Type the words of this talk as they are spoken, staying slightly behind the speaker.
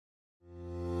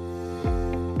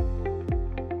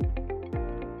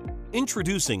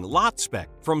Introducing LotSpec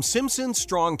from Simpson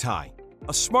Strong Tie,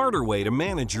 a smarter way to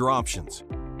manage your options.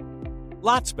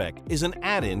 LotSpec is an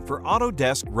add-in for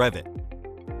Autodesk Revit.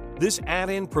 This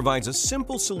add-in provides a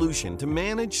simple solution to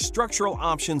manage structural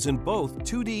options in both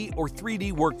 2D or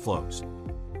 3D workflows.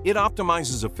 It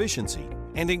optimizes efficiency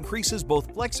and increases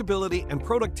both flexibility and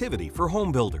productivity for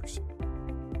home builders.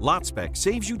 LotSpec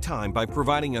saves you time by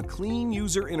providing a clean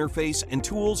user interface and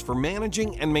tools for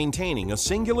managing and maintaining a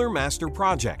singular master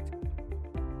project.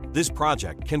 This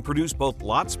project can produce both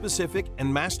lot-specific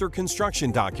and master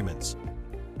construction documents.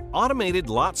 Automated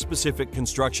lot-specific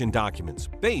construction documents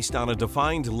based on a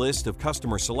defined list of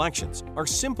customer selections are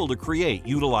simple to create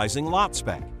utilizing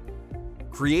LotSpec.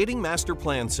 Creating master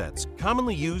plan sets,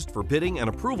 commonly used for bidding and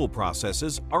approval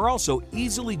processes, are also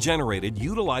easily generated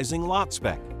utilizing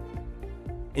LotSpec.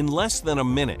 In less than a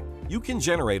minute, you can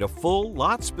generate a full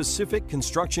lot-specific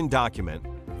construction document,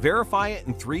 verify it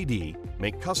in 3D,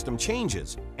 make custom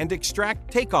changes, and extract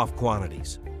takeoff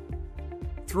quantities.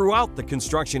 Throughout the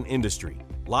construction industry,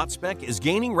 LotSpec is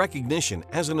gaining recognition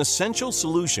as an essential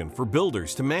solution for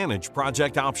builders to manage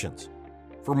project options.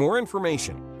 For more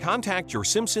information, contact your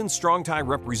Simpson Strong Tie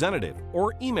representative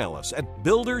or email us at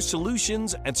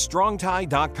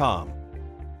buildersolutions@strongtie.com.